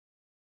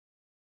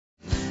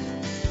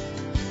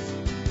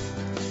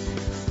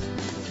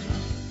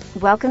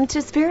Welcome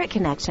to Spirit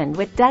Connection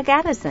with Doug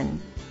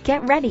Addison.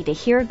 Get ready to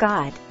hear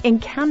God,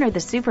 encounter the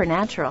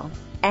supernatural,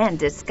 and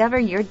discover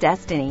your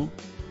destiny.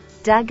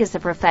 Doug is a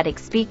prophetic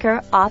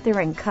speaker, author,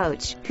 and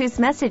coach whose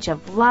message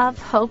of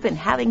love, hope, and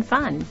having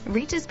fun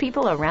reaches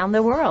people around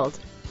the world.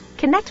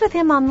 Connect with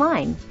him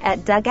online at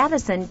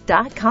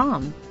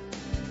DougAddison.com.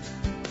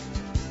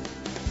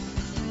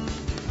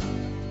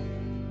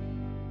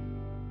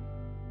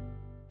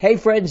 Hey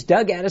friends,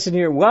 Doug Addison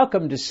here.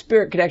 Welcome to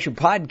Spirit Connection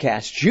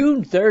Podcast,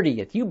 June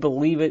 30th. You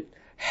believe it,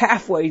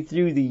 halfway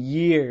through the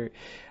year.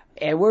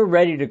 And we're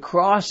ready to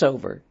cross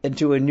over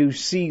into a new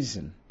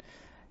season.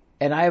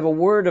 And I have a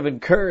word of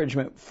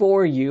encouragement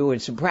for you and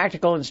some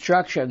practical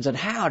instructions on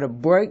how to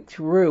break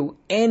through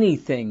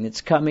anything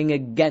that's coming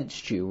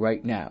against you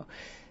right now.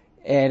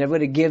 And I'm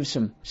going to give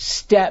some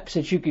steps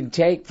that you can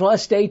take.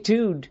 Plus, stay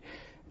tuned.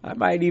 I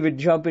might even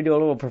jump into a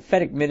little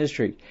prophetic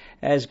ministry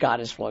as God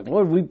is flowing.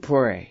 Lord, we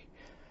pray.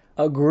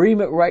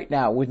 Agreement right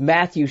now with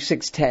Matthew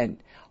 6:10.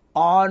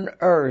 On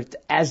earth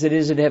as it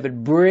is in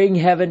heaven. Bring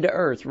heaven to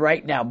earth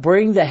right now.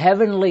 Bring the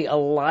heavenly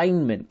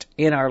alignment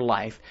in our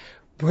life.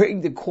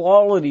 Bring the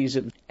qualities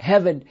of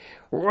heaven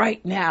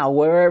right now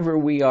wherever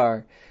we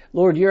are.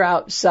 Lord, you're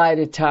outside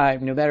of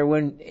time. No matter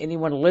when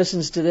anyone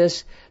listens to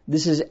this,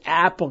 this is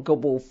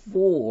applicable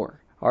for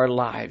our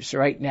lives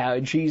right now.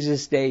 In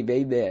Jesus' name,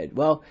 amen.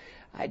 Well,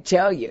 I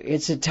tell you,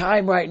 it's a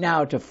time right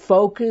now to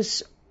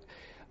focus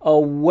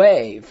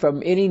away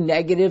from any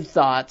negative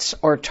thoughts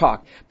or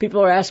talk.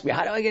 People are asking me,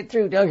 how do I get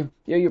through? Doug,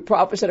 you're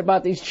prophesying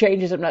about these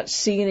changes. I'm not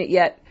seeing it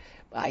yet.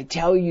 I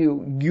tell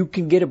you, you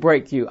can get a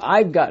breakthrough.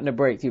 I've gotten a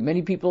breakthrough.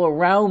 Many people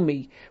around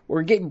me,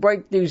 we're getting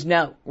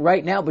breakthroughs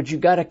right now, but you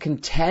got to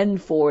contend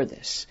for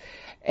this.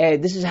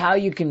 And this is how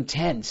you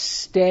contend.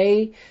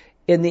 Stay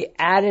in the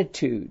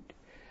attitude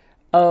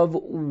of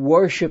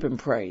worship and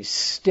praise.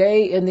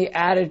 Stay in the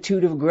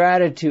attitude of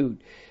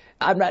gratitude.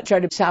 I'm not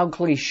trying to sound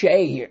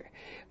cliche here.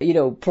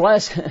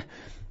 Bless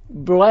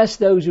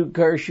those who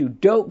curse you.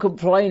 Don't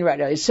complain right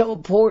now. It's so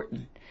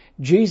important.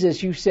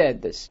 Jesus, you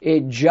said this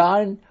in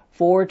John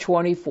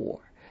 4:24.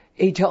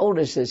 He told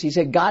us this. He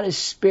said, God is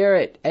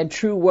spirit and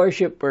true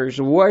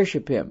worshipers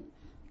worship him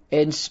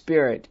in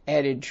spirit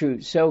and in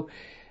truth. So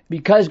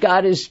because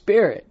God is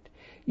spirit,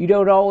 you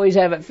don't always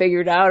have it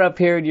figured out up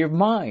here in your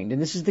mind.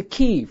 And this is the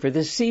key for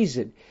this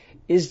season,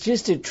 is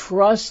just to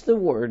trust the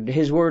word,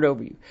 his word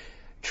over you.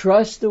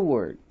 Trust the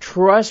word.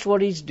 Trust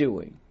what he's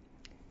doing.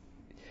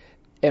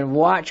 And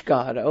watch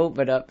God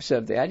open up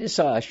something. I just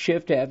saw a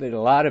shift happen in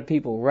a lot of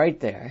people right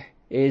there.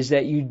 Is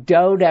that you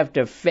don't have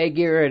to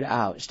figure it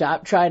out.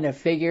 Stop trying to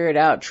figure it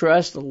out.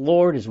 Trust the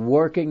Lord is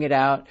working it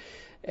out.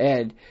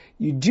 And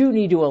you do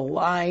need to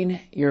align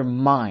your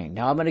mind.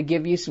 Now I'm going to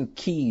give you some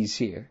keys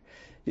here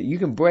that you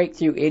can break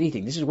through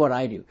anything. This is what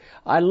I do.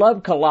 I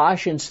love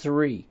Colossians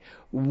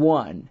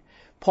 3:1.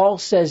 Paul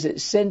says that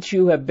since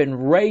you have been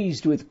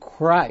raised with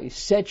Christ,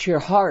 set your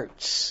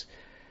hearts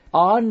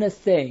on the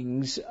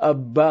things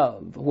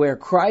above, where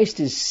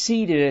Christ is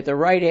seated at the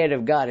right hand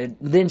of God, and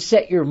then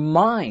set your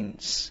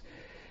minds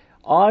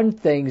on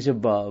things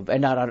above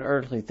and not on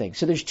earthly things.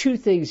 So there's two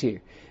things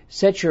here.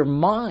 Set your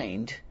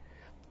mind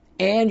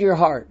and your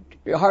heart.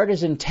 Your heart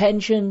is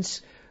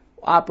intentions,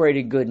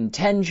 operating good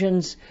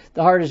intentions.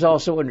 The heart is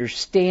also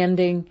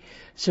understanding.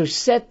 So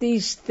set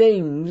these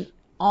things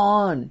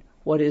on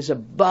what is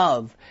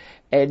above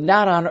and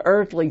not on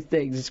earthly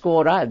things that's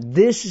going on.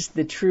 This is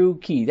the true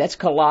key. That's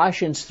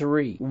Colossians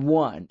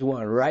 3:1.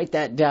 Write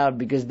that down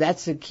because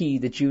that's the key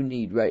that you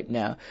need right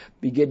now.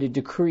 Begin to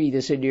decree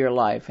this into your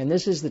life. And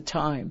this is the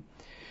time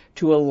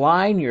to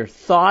align your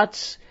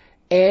thoughts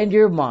and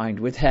your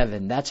mind with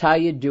heaven. That's how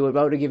you do it. I'm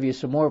going to give you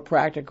some more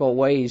practical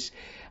ways.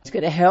 It's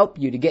going to help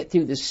you to get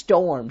through the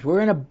storms.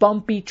 We're in a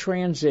bumpy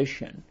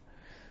transition.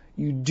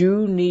 You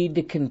do need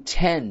to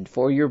contend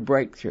for your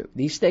breakthrough.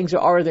 These things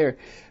are there,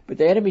 but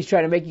the enemy's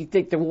trying to make you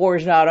think the war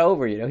is not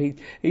over.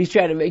 He's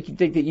trying to make you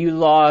think that you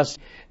lost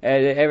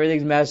and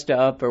everything's messed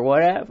up or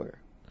whatever.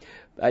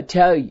 I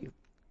tell you,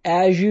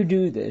 as you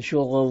do this,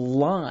 you'll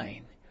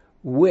align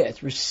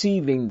with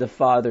receiving the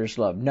Father's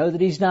love. Know that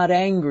he's not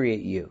angry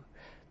at you.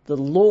 The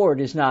Lord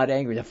is not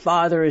angry. The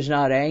Father is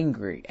not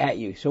angry at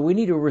you. So we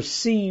need to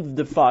receive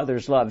the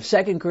Father's love.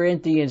 2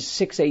 Corinthians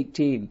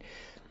 6:18.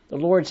 The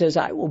Lord says,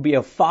 I will be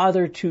a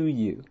father to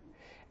you,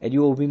 and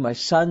you will be my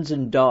sons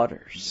and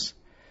daughters.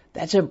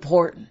 That's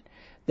important,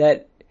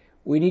 that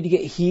we need to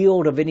get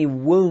healed of any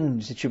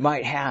wounds that you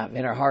might have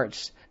in our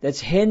hearts that's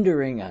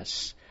hindering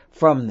us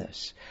from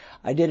this.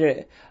 I did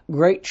a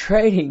great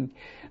training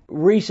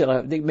recently,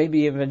 I think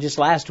maybe even just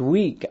last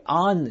week,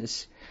 on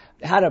this.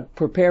 How to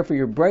prepare for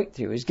your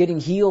breakthrough is getting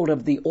healed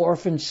of the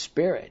orphan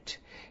spirit.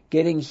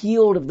 Getting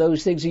healed of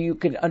those things so you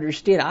can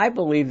understand. I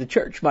believe the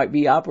church might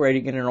be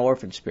operating in an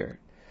orphan spirit,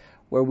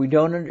 where we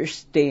don't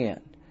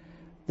understand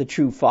the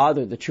true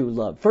Father, the true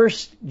love. 1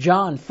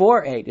 John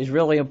 4:8 is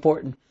really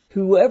important.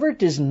 Whoever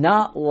does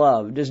not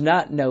love does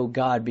not know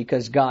God,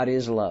 because God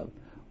is love.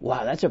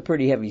 Wow, that's a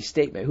pretty heavy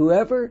statement.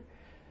 Whoever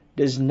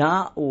does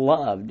not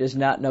love does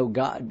not know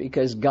God,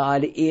 because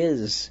God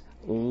is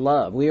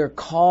love. We are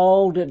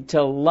called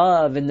to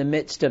love in the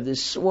midst of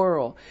this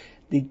swirl.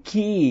 The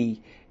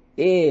key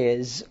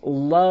is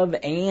love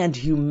and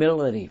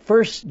humility.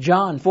 1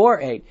 John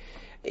 4:8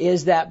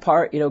 is that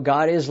part,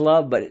 God is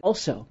love, but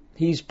also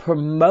He's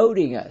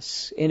promoting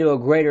us into a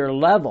greater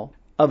level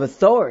of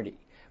authority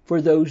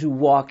for those who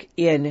walk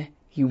in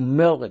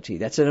humility.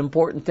 That's an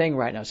important thing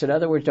right now. So in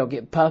other words, don't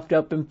get puffed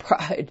up in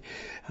pride.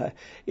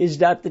 It's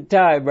not the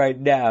time right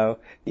now.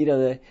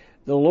 The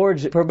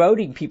Lord's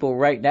promoting people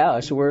right now.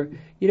 So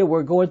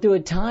we're going through a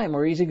time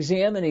where He's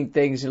examining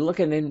things and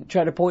looking and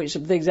trying to point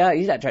some things out.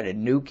 He's not trying to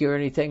nuke you or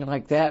anything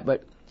like that,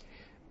 but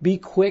be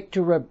quick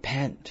to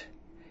repent.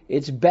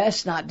 It's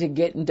best not to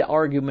get into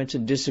arguments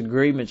and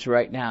disagreements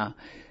right now.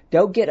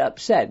 Don't get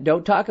upset.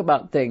 Don't talk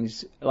about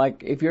things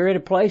like if you're in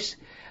a place,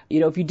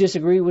 if you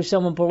disagree with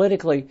someone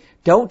politically,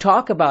 don't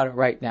talk about it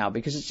right now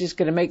because it's just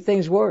going to make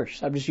things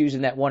worse. I'm just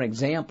using that one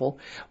example.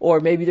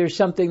 Or maybe there's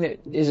something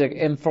that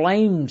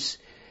inflames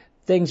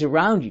things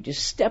around you.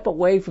 Just step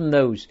away from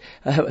those.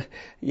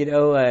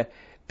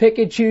 Pick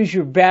and choose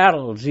your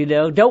battles.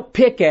 Don't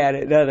pick at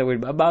it. In other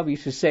words, my mom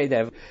used to say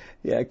that.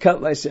 I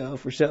cut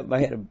myself or something.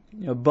 I had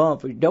a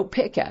bump. Don't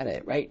pick at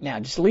it right now.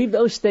 Just leave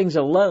those things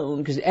alone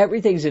because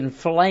everything's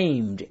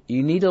inflamed.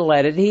 You need to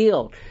let it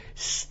heal.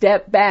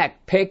 Step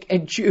back, pick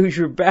and choose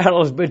your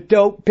battles, but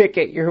don't pick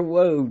at your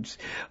wounds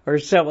or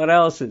someone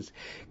else's.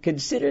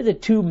 Consider the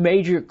two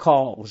major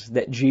calls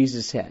that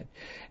Jesus had.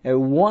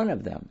 And one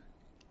of them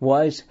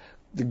was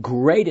the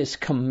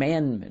greatest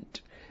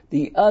commandment.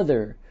 The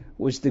other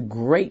was the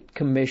Great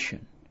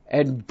Commission.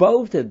 And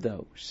both of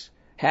those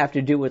have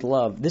to do with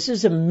love. This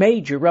is a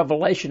major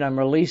revelation I'm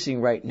releasing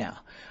right now.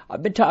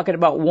 I've been talking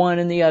about one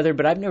and the other,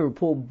 but I've never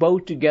pulled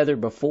both together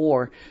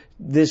before.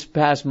 This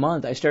past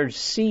month, I started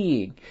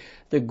seeing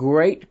the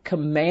great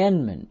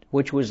commandment,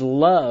 which was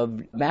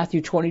love.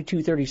 Matthew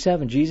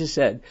 22:37, Jesus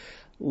said,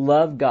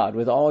 love God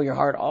with all your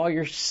heart, all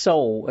your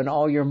soul, and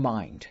all your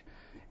mind.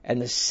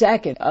 And the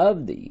second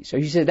of these, so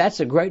he said that's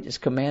the greatest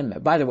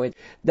commandment. By the way,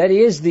 that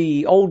is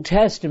the Old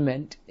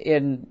Testament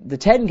in the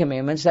Ten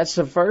Commandments. That's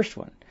the first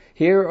one.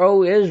 Hear,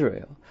 O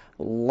Israel,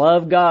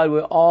 love God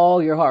with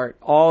all your heart,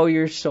 all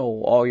your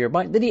soul, all your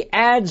mind. Then he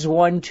adds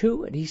one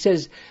to it. He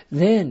says,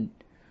 then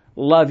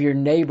love your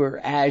neighbor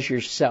as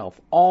yourself.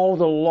 All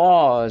the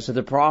laws of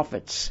the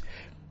prophets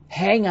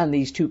hang on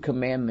these two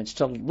commandments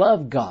to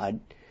love God,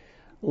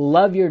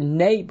 love your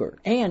neighbor.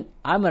 And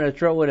I'm going to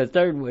throw in a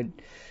third one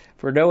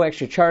for no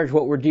extra charge.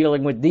 What we're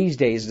dealing with these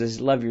days is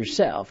love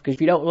yourself. Because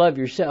if you don't love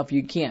yourself,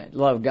 you can't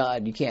love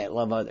God, you can't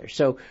love others.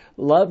 So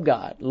love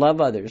God,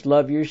 love others,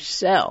 love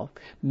yourself.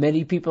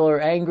 Many people are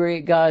angry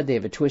at God. They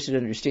have a twisted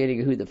understanding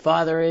of who the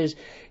Father is.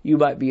 You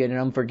might be in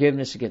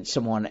unforgiveness against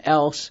someone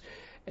else.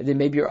 And then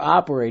maybe you're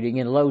operating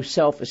in low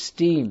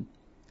self-esteem,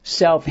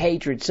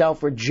 self-hatred,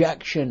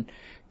 self-rejection,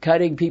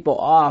 cutting people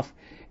off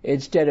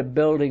instead of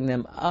building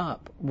them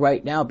up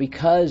right now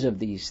because of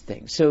these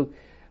things. So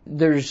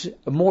there's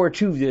more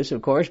to this,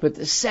 of course, but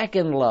the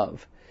second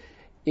love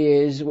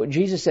is what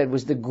Jesus said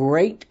was the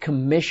Great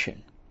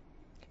Commission.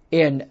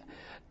 In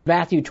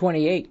Matthew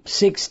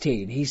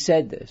 28:16, he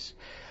said this.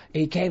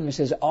 He came and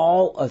says,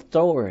 all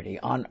authority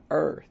on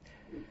earth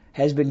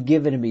has been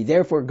given to me.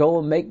 Therefore, go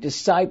and make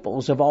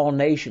disciples of all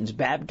nations,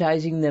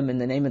 baptizing them in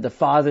the name of the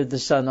Father, the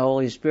Son, the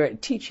Holy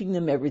Spirit, teaching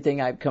them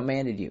everything I've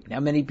commanded you. Now,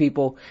 many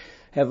people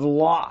have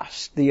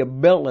lost the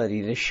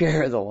ability to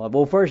share the love.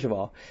 Well, first of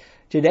all,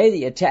 today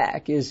the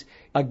attack is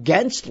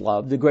against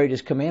love, the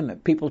greatest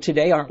commandment. People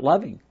today aren't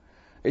loving,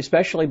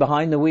 especially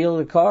behind the wheel of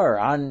the car,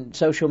 on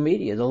social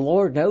media. The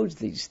Lord knows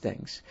these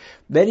things.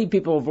 Many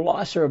people have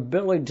lost their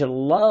ability to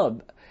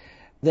love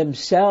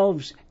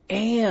themselves,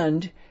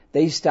 and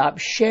they stop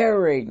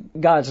sharing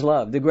God's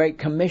love, the Great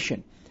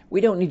Commission. We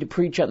don't need to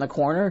preach on the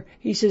corner.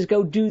 He says,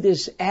 go do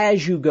this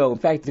as you go. In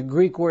fact, the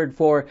Greek word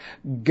for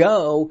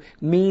go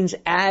means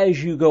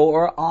as you go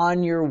or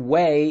on your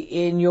way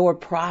in your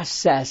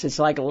process. It's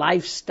like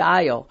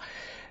lifestyle,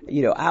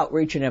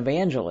 outreach and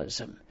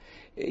evangelism.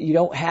 You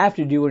don't have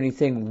to do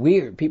anything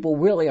weird. People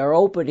really are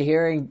open to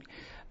hearing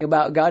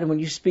about God. And when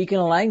you speak in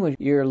a language,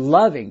 you're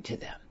loving to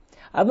them.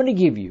 I'm going to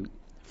give you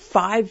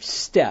 5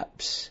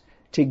 steps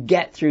to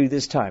get through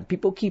this time.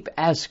 People keep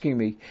asking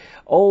me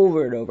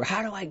over and over,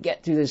 how do I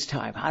get through this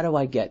time? How do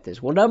I get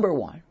this? Well, number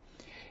 1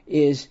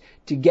 is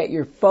to get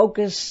your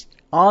focus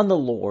on the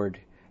Lord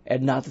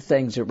and not the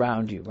things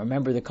around you.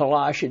 Remember the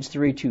Colossians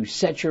 3:2,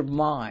 set your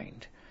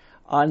mind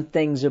on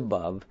things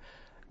above,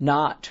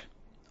 not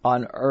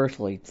on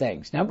earthly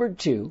things. Number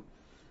 2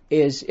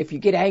 is if you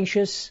get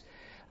anxious,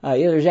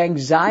 there's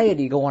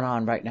anxiety going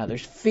on right now.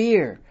 There's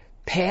fear,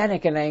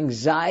 panic, and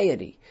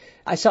anxiety.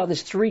 I saw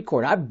this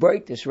 3-chord. I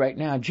break this right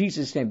now in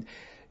Jesus' name.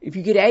 If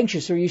you get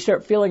anxious or you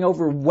start feeling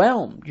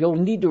overwhelmed, you'll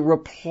need to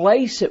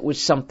replace it with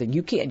something.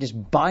 You can't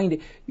just bind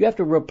it. You have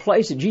to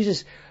replace it.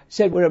 Jesus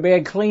said when a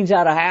man cleans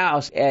out a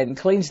house and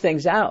cleans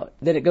things out,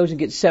 then it goes and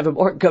gets 7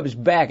 more and comes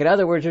back. In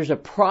other words, there's a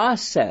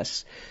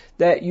process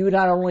that you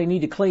not only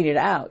need to clean it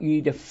out, you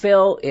need to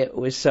fill it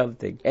with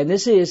something. And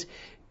this is,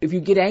 if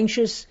you get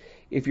anxious,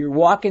 if you're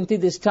walking through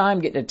this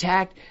time, getting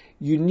attacked,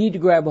 you need to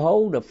grab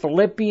hold of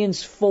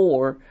Philippians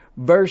 4,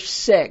 verse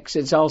 6.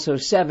 It's also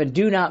 7.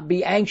 Do not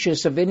be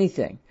anxious of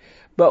anything,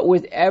 but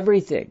with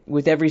everything,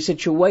 with every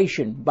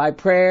situation, by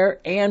prayer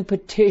and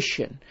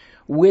petition,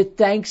 with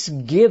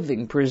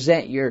thanksgiving,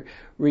 present your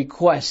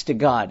request to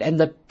God. And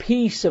the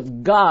peace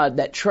of God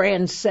that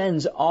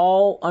transcends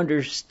all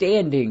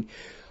understanding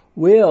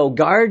will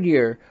guard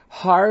your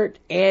heart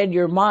and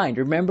your mind.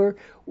 Remember,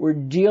 we're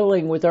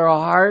dealing with our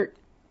heart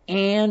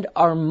and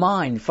our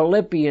mind.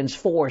 Philippians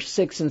 4,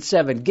 6, and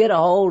 7. Get a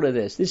hold of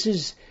this. This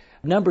is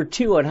number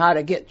 2 on how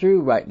to get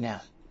through right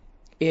now,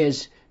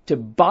 is to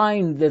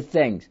bind the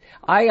things.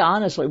 I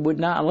honestly would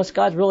not, unless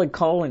God's really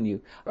calling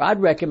you,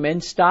 I'd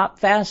recommend stop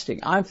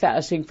fasting. I'm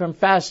fasting from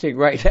fasting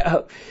right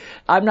now.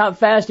 I'm not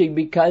fasting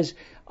because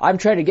I'm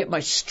trying to get my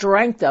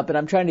strength up and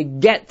I'm trying to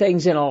get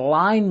things in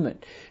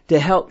alignment to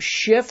help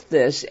shift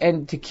this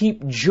and to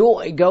keep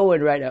joy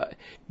going right now.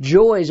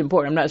 Joy is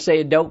important. I'm not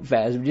saying don't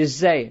fast. I'm just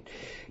saying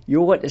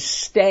you want to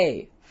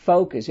stay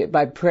focused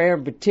by prayer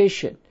and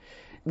petition.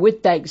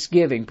 With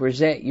thanksgiving,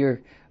 present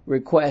your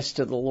request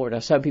to the Lord. Now,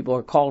 some people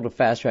are called to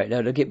fast right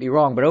now. Don't get me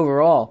wrong, but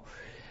overall,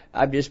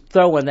 I'm just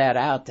throwing that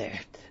out there.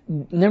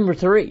 Number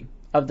 3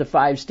 of the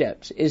 5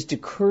 steps is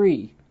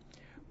decree.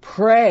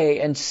 Pray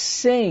and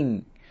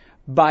sing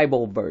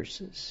Bible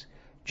verses.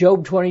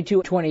 Job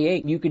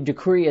 22:28, you can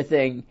decree a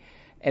thing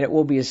and it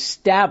will be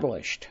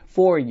established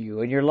for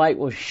you and your light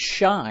will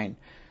shine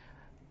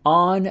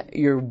on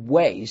your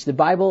ways. The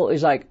Bible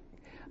is like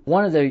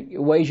one of the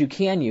ways you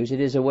can use it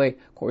is a way,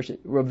 of course,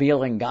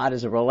 revealing God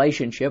as a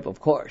relationship, of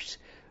course.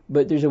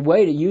 But there's a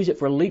way to use it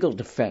for legal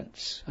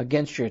defense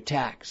against your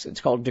attacks.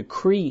 It's called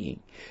decreeing.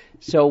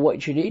 So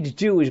what you need to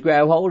do is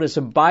grab hold of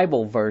some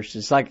Bible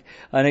verses, like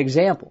an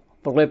example.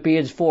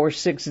 Philippians 4,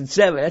 6, and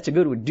 7. That's a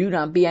good one. Do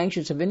not be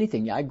anxious of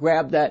anything. I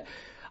grab that.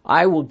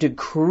 I will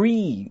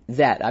decree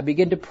that. I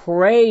begin to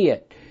pray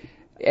it.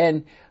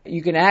 And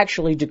you can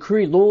actually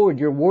decree, Lord,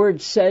 your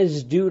word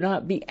says do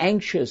not be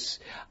anxious.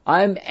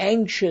 I'm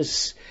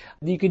anxious.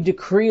 You can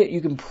decree it. You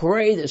can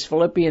pray this,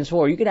 Philippians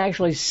 4. You can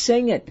actually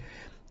sing it.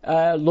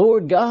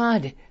 Lord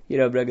God, I'm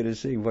not going to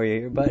sing for you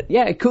here, but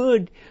yeah, I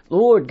could.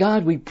 Lord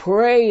God, we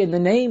pray in the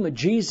name of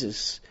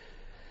Jesus.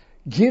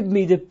 Give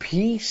me the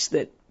peace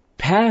that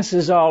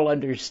passes all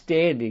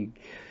understanding.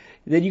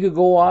 Then you could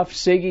go off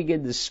singing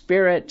in the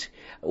Spirit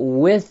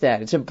with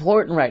that. It's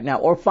important right now.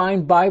 Or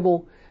find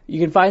Bible. You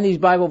can find these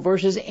Bible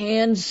verses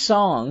and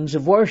songs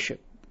of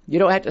worship. You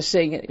don't have to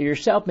sing it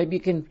yourself. Maybe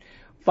you can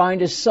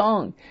find a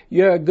song.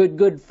 You're a good,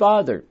 good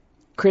Father.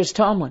 Chris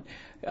Tomlin.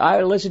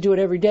 I listen to it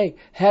every day.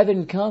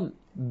 Heaven Come.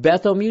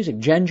 Bethel Music.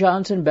 Jen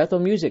Johnson, Bethel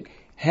Music.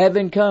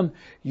 Heaven Come.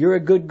 You're a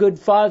good, good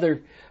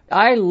Father.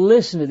 I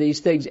listen to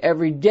these things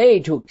every day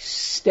to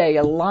stay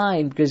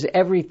aligned because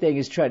everything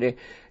is trying to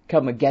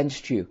come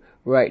against you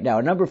right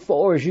now. Number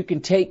 4 is you can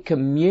take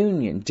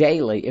communion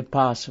daily if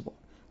possible.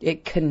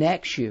 It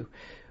connects you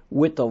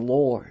with the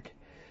Lord.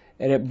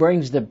 And it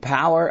brings the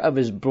power of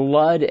His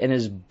blood and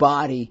His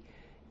body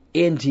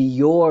into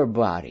your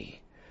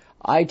body.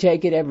 I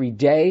take it every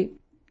day,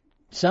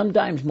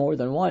 sometimes more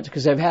than once,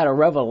 because I've had a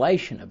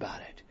revelation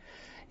about it.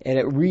 And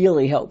it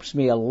really helps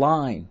me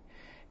align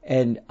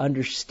and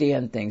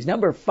understand things.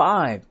 Number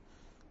 5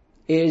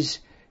 is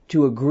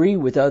to agree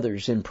with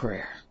others in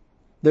prayer.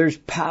 There's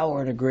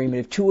power in agreement.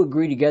 If 2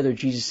 agree together,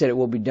 Jesus said it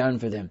will be done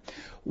for them.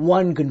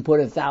 1 can put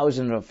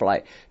 1,000 to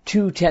flight,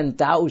 2,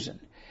 10,000.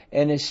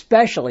 And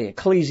especially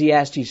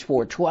Ecclesiastes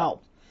 4:12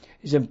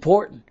 is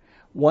important.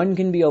 1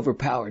 can be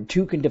overpowered,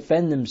 2 can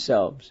defend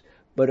themselves,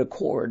 but a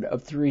cord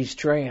of 3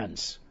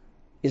 strands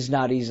is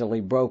not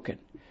easily broken.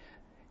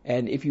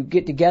 And if you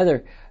get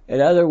together, in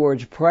other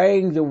words,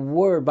 praying the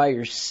word by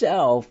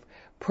yourself,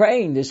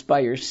 praying this by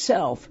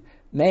yourself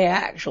may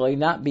actually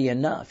not be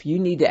enough. You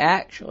need to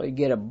actually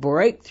get a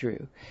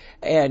breakthrough.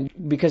 And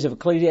because of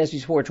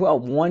Ecclesiastes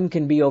 4:12, 1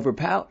 can be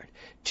overpowered,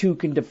 2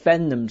 can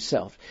defend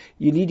themselves.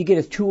 You need to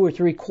get a 2 or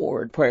 3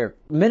 cord prayer,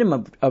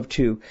 minimum of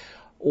 2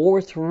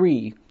 or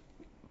 3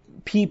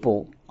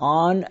 people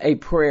on a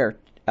prayer.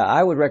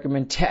 I would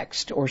recommend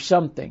text or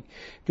something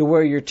to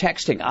where you're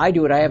texting. I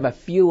do it. I have a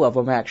few of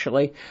them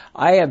actually.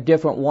 I have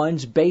different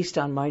ones based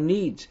on my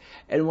needs.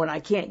 And when I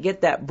can't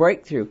get that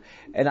breakthrough,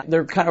 and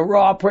they're kind of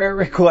raw prayer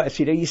requests,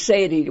 you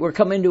say it, we're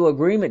coming to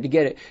agreement to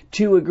get it.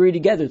 2 agree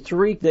together,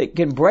 3 that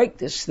can break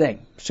this thing.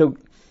 So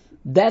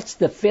that's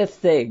the 5th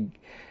thing,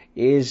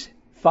 is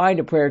find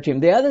a prayer team.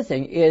 The other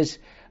thing is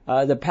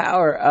the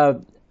power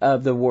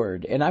of the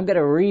word. And I'm going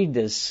to read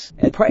this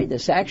and pray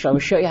this. Actually, I'm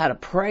going to show you how to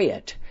pray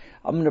it.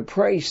 I'm going to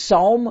pray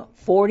Psalm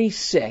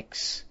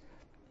 46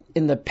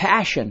 in the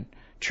Passion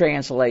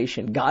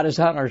Translation. God is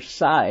on our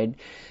side.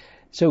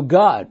 So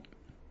God,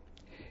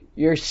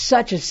 you're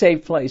such a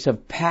safe place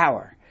of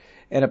power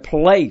and a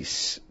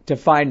place to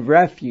find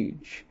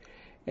refuge.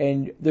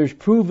 And there's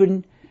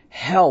proven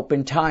help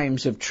in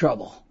times of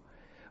trouble.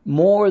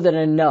 More than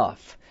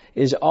enough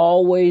is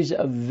always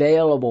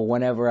available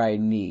whenever I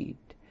need.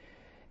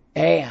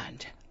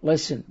 And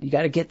Listen, you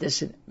got to get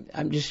this.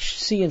 I'm just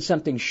seeing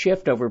something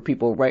shift over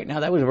people right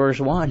now. That was verse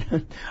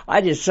 1. I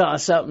just saw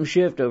something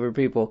shift over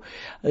people.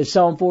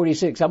 Psalm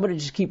 46. I'm going to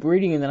just keep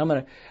reading, and then I'm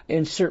going to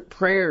insert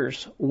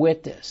prayers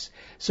with this.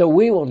 So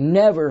we will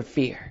never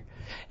fear.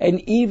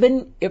 And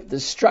even if the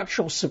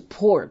structural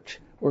support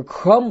were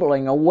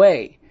crumbling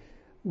away,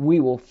 we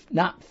will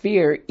not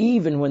fear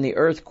even when the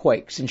earth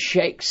quakes and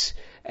shakes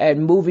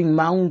and moving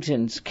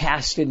mountains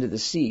cast into the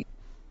sea.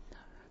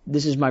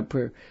 This is my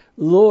prayer.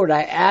 Lord,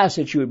 I ask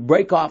that you would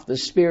break off the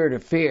spirit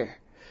of fear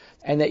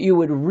and that you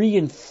would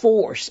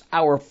reinforce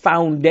our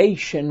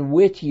foundation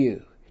with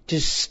you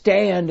to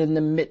stand in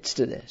the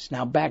midst of this.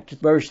 Now back to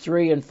verse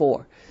 3 and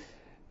 4.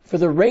 For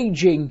the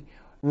raging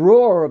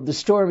roar of the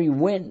stormy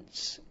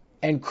winds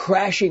and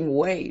crashing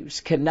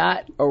waves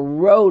cannot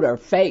erode our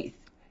faith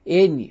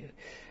in you.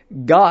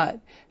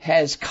 God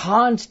has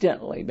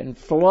constantly been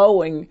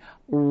flowing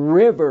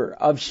river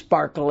of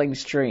sparkling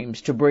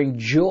streams to bring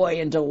joy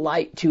and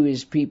delight to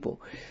his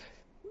people.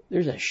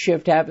 There's a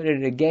shift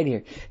happening again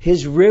here.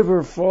 His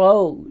river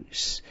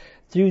flows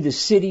through the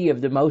city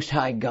of the Most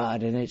High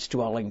God and its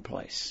dwelling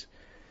place.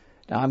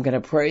 Now I'm going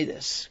to pray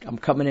this. I'm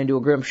coming into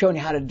agreement. I'm showing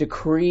you how to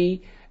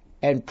decree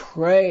and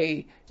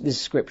pray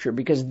this scripture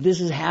because this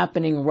is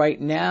happening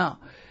right now.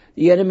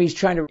 The enemy's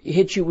trying to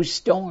hit you with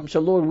storms. So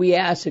Lord, we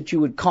ask that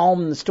you would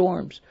calm the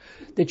storms,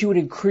 that you would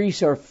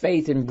increase our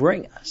faith and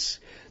bring us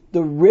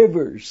the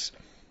rivers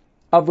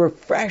of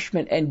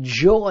refreshment and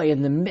joy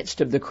in the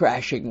midst of the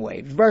crashing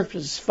waves.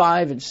 Verses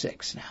 5 and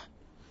 6 now.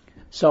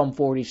 Psalm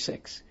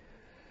 46.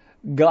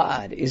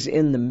 God is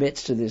in the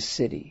midst of this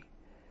city,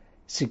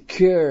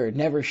 secure,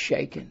 never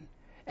shaken.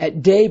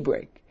 At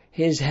daybreak,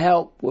 his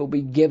help will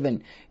be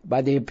given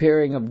by the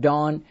appearing of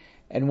dawn,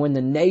 and when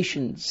the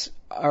nations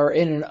are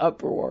in an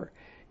uproar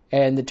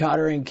and the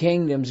tottering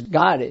kingdoms,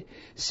 God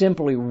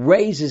simply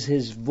raises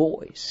his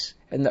voice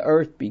and the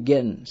earth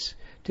begins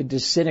to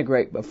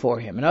disintegrate before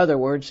him. In other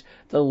words,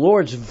 the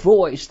Lord's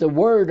voice, the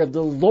word of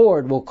the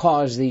Lord will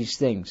cause these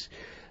things.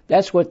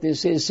 That's what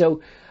this is.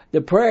 So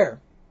the prayer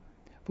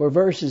for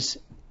verses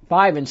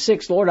 5 and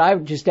 6, Lord, I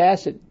would just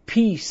ask that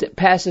peace that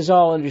passes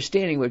all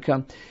understanding would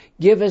come.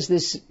 Give us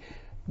this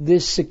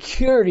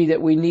security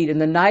that we need,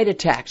 and the night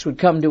attacks would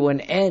come to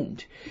an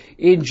end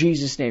in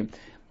Jesus' name.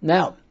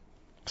 Now,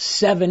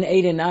 7,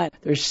 8, and 9,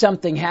 there's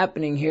something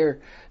happening here.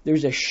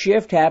 There's a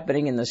shift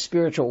happening in the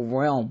spiritual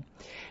realm.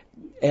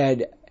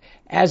 And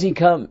as he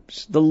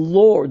comes, the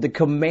Lord, the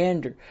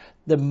commander,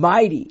 the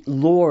mighty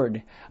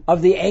Lord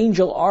of the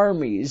angel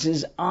armies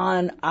is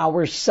on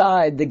our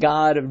side. The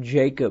God of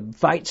Jacob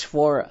fights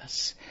for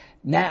us.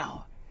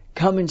 Now,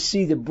 come and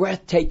see the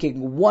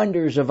breathtaking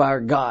wonders of our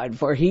God,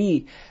 for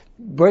he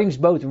brings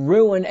both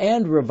ruin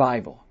and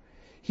revival.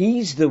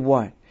 He's the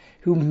one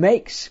who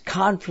makes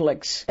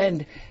conflicts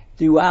and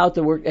throughout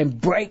the work and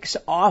breaks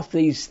off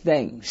these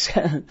things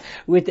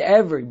with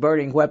every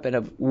burning weapon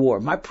of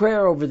war. My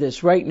prayer over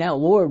this right now,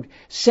 Lord,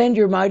 send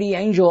your mighty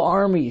angel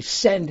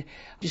armies,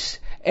 just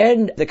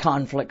end the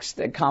conflicts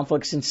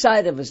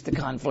inside of us, the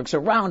conflicts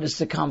around us,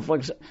 the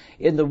conflicts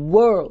in the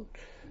world.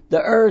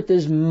 The earth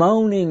is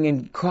moaning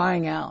and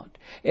crying out.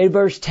 In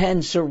verse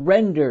 10,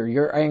 surrender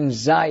your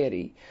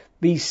anxiety.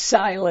 Be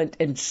silent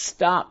and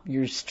stop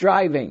your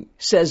striving,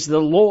 says the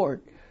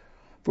Lord,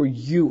 for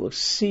you will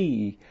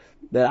see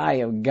that I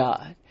am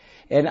God,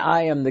 and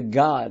I am the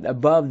God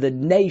above the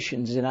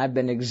nations, and I've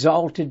been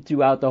exalted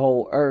throughout the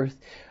whole earth.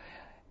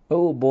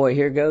 Oh boy,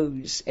 here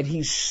goes. And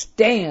he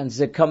stands,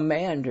 the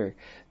commander,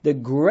 the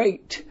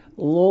great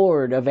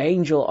Lord of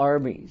angel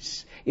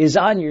armies is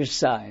on your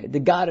side. The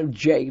God of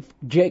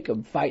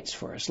Jacob fights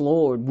for us.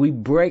 Lord, we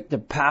break the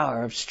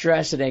power of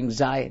stress and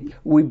anxiety.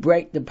 We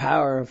break the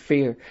power of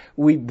fear.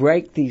 We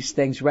break these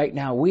things right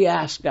now. We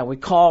ask now, we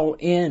call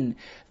in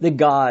the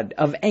God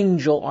of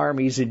angel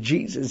armies in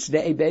Jesus'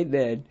 name.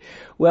 Amen.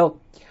 Well,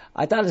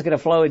 I thought I was going to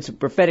flow in some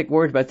prophetic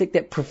words, but I think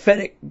that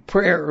prophetic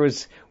prayer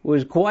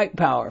was quite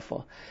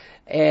powerful.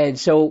 And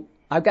so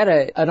I've got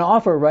an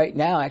offer right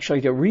now,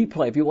 actually, to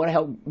replay. If you want to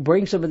help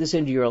bring some of this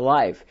into your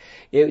life,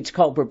 it's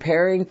called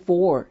Preparing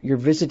for Your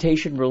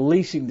Visitation,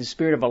 Releasing the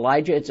Spirit of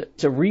Elijah. It's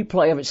a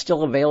replay of it,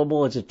 still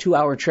available. It's a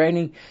 2-hour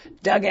training.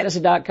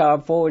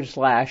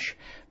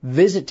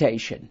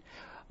 DougAddison.com/visitation.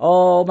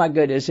 Oh my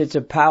goodness, it's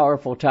a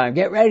powerful time.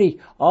 Get ready.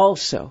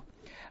 Also,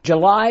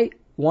 July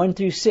 1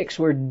 through 6,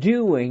 we're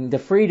doing the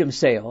Freedom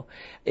Sale.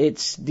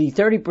 It's the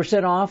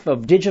 30% off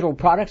of digital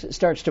products. It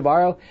starts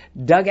tomorrow.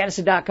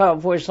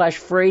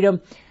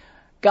 DougAddison.com/freedom.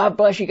 God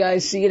bless you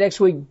guys. See you next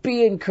week.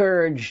 Be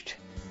encouraged.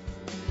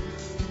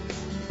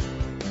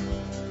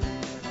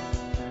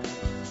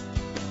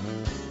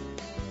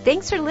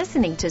 Thanks for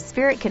listening to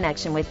Spirit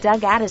Connection with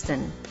Doug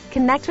Addison.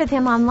 Connect with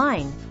him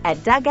online at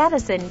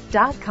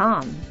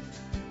DougAddison.com.